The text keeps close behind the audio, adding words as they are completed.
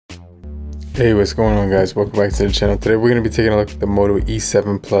Hey, what's going on, guys? Welcome back to the channel. Today we're going to be taking a look at the Moto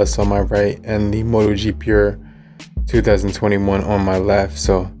E7 Plus on my right and the Moto G Pure 2021 on my left.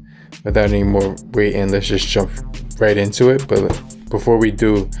 So without any more waiting, let's just jump right into it. But before we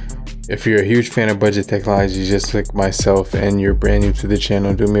do, if you're a huge fan of budget technology just like myself and you're brand new to the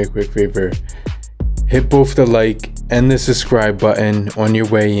channel, do me a quick favor. Hit both the like and the subscribe button on your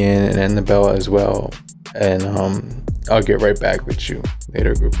way in, and the bell as well. And I'll get right back with you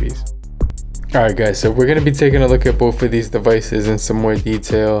later, groupies. Alright guys, so we're going to be taking a look at both of these devices in some more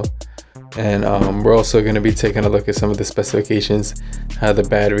detail, and we're also going to be taking a look at some of the specifications, how the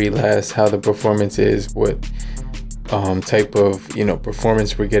battery lasts, how the performance is, what type of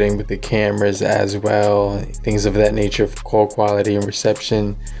performance we're getting with the cameras as well, things of that nature, call quality and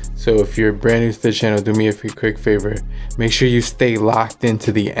reception. So if you're brand new to the channel, do me a quick favor, make sure you stay locked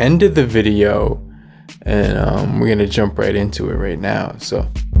into the end of the video, and we're going to jump right into it right now. So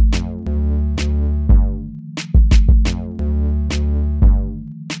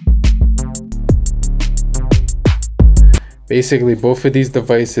basically, both of these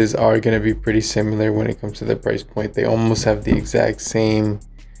devices are going to be pretty similar when it comes to the price point. They almost have the exact same.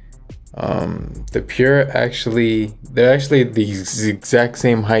 The Pure they're actually the exact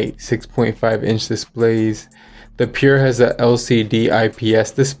same height, 6.5 inch displays. The Pure has a LCD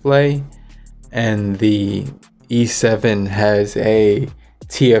IPS display, and the E7 has a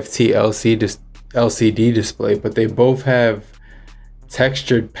TFT LCD display, but they both have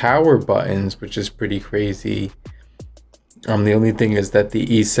textured power buttons, which is pretty crazy. The only thing is that the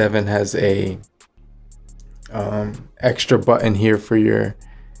E7 has a extra button here for your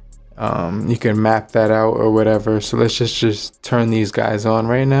you can map that out or whatever. So let's just turn these guys on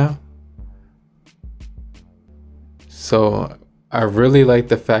right now. So I really like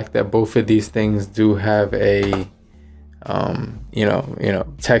the fact that both of these things do have a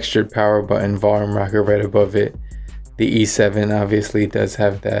textured power button, volume rocker right above it. The E7 obviously does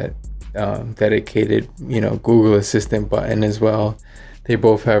have that dedicated Google Assistant button as well. They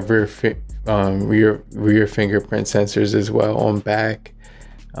both have rear fingerprint sensors as well on back.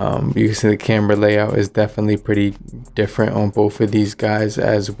 You can see the camera layout is definitely pretty different on both of these guys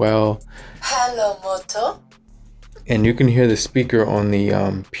as well. Hello, Moto. And you can hear the speaker on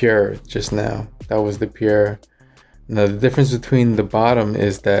the Pure just now. That was the Pure. Now the difference between the bottom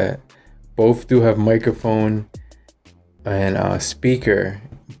is that both do have microphone and speaker,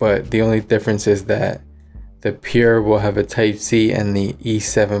 but the only difference is that the Pure will have a Type-C and the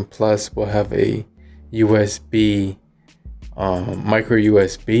E7 Plus will have a USB micro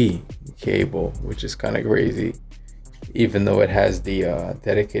USB cable, which is kind of crazy, even though it has the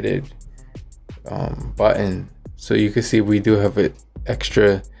dedicated button. So you can see we do have an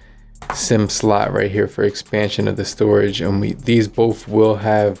extra SIM slot right here for expansion of the storage, and these both will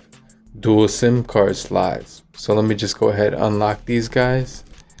have dual SIM card slots. So let me just go ahead and unlock these guys.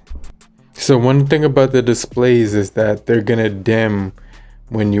 So one thing about the displays is that they're gonna dim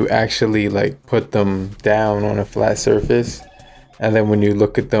when you actually put them down on a flat surface, and then when you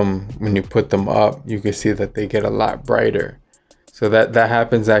look at them, when you put them up, you can see that they get a lot brighter. So that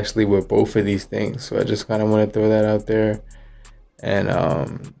happens actually with both of these things. So I just kind of want to throw that out there. And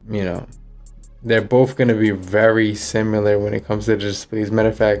they're both going to be very similar when it comes to the displays. Matter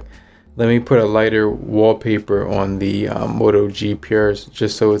of fact, let me put a lighter wallpaper on the Moto G Pures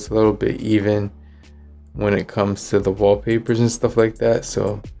just so it's a little bit even when it comes to the wallpapers and stuff like that.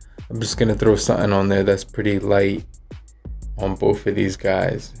 So I'm just going to throw something on there that's pretty light on both of these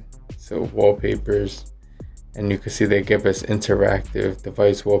guys. So wallpapers, and you can see they give us interactive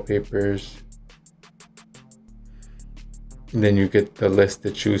device wallpapers. And then you get the list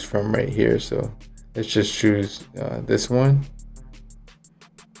to choose from right here. So let's just choose this one.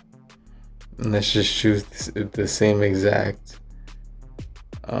 And let's just choose the same exact,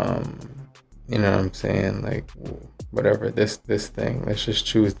 you know what I'm saying? Whatever, this thing. Let's just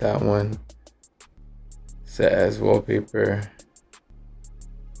choose that one. Set as wallpaper,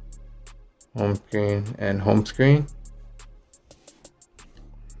 home screen, and home screen.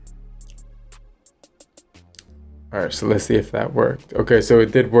 All right, so let's see if that worked. Okay, so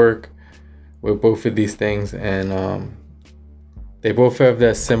it did work with both of these things, and they both have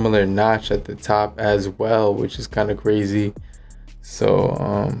that similar notch at the top as well, which is kind of crazy.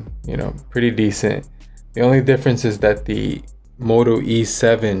 So pretty decent. The only difference is that the Moto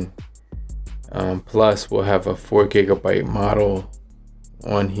E7 Plus will have a 4 GB model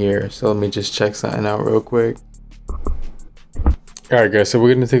on here. So let me just check something out real quick. Alright guys, so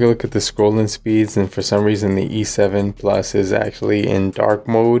we're going to take a look at the scrolling speeds, and for some reason the E7 Plus is actually in dark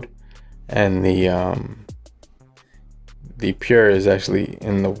mode, and the the Pure is actually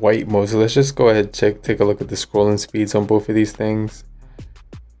in the white mode. So let's just go ahead and take a look at the scrolling speeds on both of these things.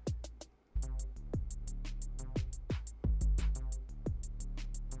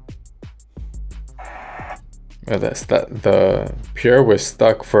 Oh, the Pure was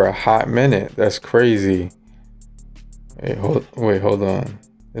stuck for a hot minute. That's crazy. Wait, hold on.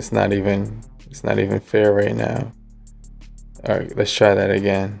 It's not even fair right now. All right, let's try that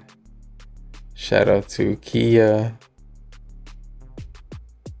again. Shout out to Kia.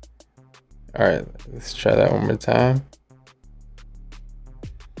 All right, let's try that one more time.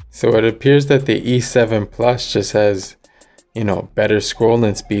 So it appears that the E7 Plus just has, you know, better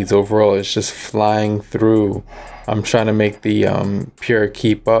scrolling speeds overall. It's just flying through. I'm trying to make the Pure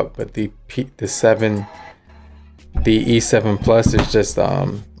keep up, but the E7 Plus is just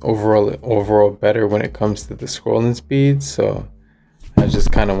overall better when it comes to the scrolling speed. So I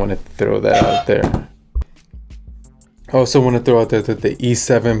just kind of wanted to throw that out there. I also want to throw out there that the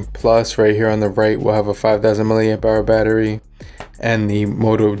E7 Plus right here on the right will have a 5,000 milliamp hour battery, and the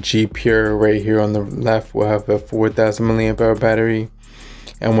Moto G Pure right here on the left will have a 4,000 milliamp hour battery.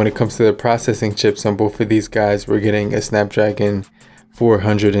 And when it comes to the processing chips on both of these guys, we're getting a Snapdragon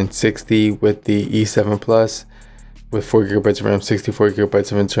 460 with the E7 Plus, with 4 gigabytes of RAM, 64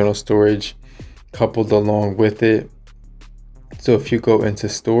 gigabytes of internal storage coupled along with it. So if you go into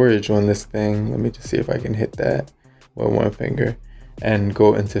storage on this thing, let me just see if I can hit that with one finger and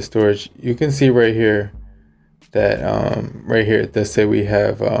go into storage. You can see right here that right here it does say we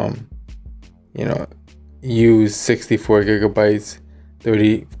have you know, use 64 gigabytes,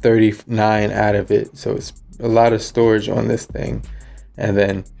 39 out of it. So it's a lot of storage on this thing. And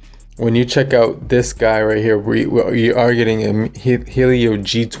then when you check out this guy right here, we are getting a Helio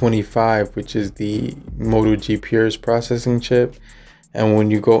G25, which is the Moto G Pure's processing chip. And when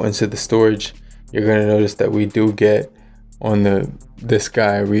you go into the storage, you're going to notice that we do get on this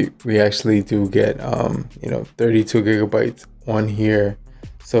guy, we actually do get you know, 32 gigabytes on here.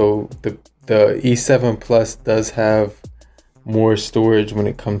 So the E7 Plus does have more storage when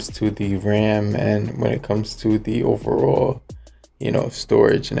it comes to the RAM and when it comes to the overall, you know,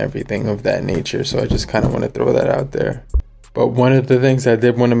 storage and everything of that nature. So I just kind of want to throw that out there. But one of the things I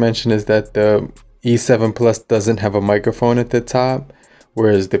did want to mention is that the E7 Plus doesn't have a microphone at the top,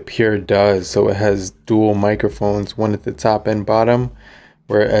 whereas the Pure does. So it has dual microphones, one at the top and bottom,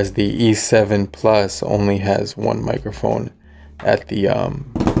 whereas the E7 Plus only has one microphone at the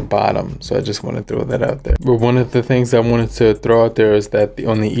bottom. So I just want to throw that out there. But one of the things I wanted to throw out there is that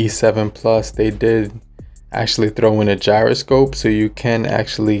on the E7 Plus, they did actually throw in a gyroscope, so you can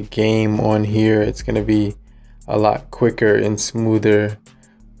actually game on here. It's going to be a lot quicker and smoother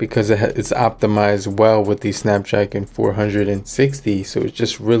because it's optimized well with the Snapdragon 460. So it's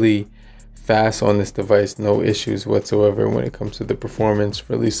just really fast on this device, no issues whatsoever when it comes to the performance,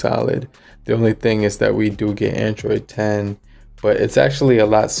 really solid. The only thing is that we do get Android 10, but it's actually a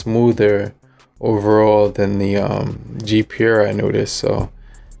lot smoother overall than the G Pure, I noticed. So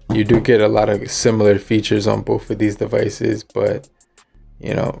you do get a lot of similar features on both of these devices, but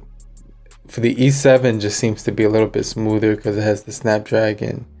you know, for the E7 just seems to be a little bit smoother because it has the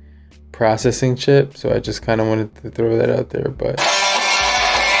Snapdragon processing chip. So I just kind of wanted to throw that out there, but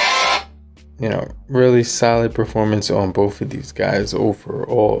you know, really solid performance on both of these guys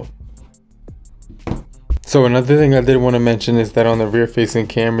overall. So another thing I did want to mention is that on the rear facing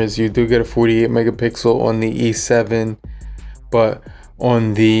cameras, you do get a 48 megapixel on the E7, but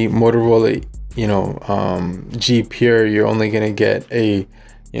on the Motorola, you know, G Pure, you're only going to get a,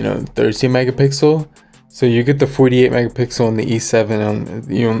 you know, 13 megapixel. So you get the 48 megapixel on the E7,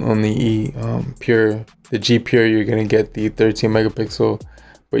 on the Pure, the G Pure, you're going to get the 13 megapixel,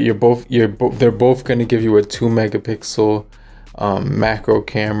 but they're both going to give you a 2 megapixel macro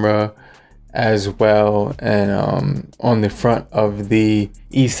camera as well. And on the front of the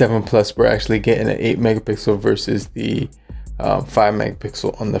E7 Plus, we're actually getting an 8 megapixel versus the 5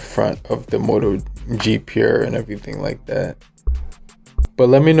 megapixel on the front of the Moto G Pure and everything like that. But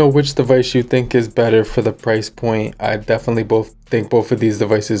let me know which device you think is better for the price point. I definitely think both of these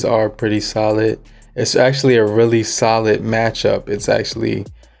devices are pretty solid. It's actually a really solid matchup. It's actually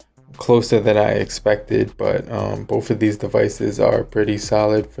closer than I expected, but both of these devices are pretty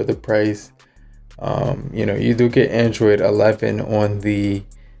solid for the price. You know, you do get Android 11 on the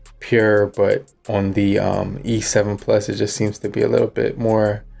Pure, but on the E7 Plus, it just seems to be a little bit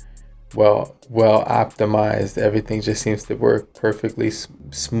more well optimized. Everything just seems to work perfectly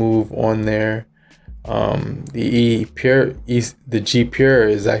smooth on there. The G Pure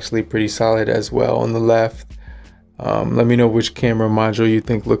is actually pretty solid as well on the left. Let me know which camera module you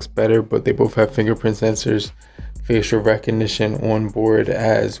think looks better, but they both have fingerprint sensors, facial recognition on board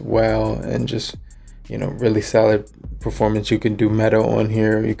as well, and just, you know, really solid performance. You can do meta on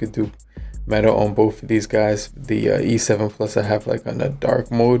here, you could do meta on both of these guys. The E7 Plus I have like on a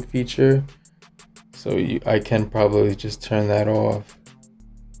dark mode feature, so I can probably just turn that off.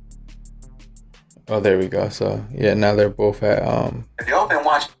 Oh, there we go. So yeah, now they're both at If you open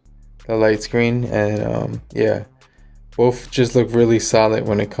watch the light screen, and yeah, both just look really solid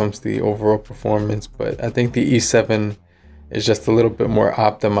when it comes to the overall performance. But I think the E7 is just a little bit more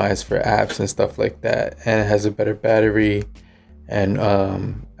optimized for apps and stuff like that, and it has a better battery. And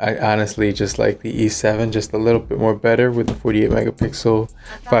I honestly just like the E7 just a little bit more better with the 48 megapixel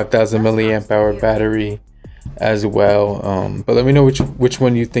 5000 milliamp hour battery as well. But let me know which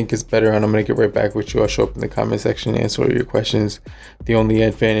one you think is better, and I'm gonna get right back with you. I'll show up in the comment section and answer all your questions. The only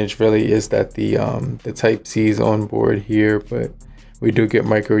advantage really is that the type C is on board here, but we do get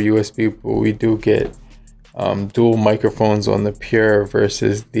micro USB, but we do get dual microphones on the Pure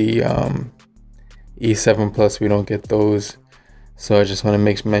versus the E7 Plus. We don't get those, so I just want to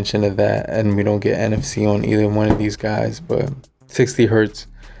make mention of that. And we don't get NFC on either one of these guys, but 60 hertz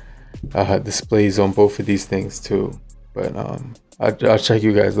displays on both of these things too. But I'll check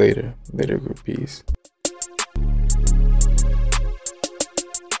you guys later. Peace.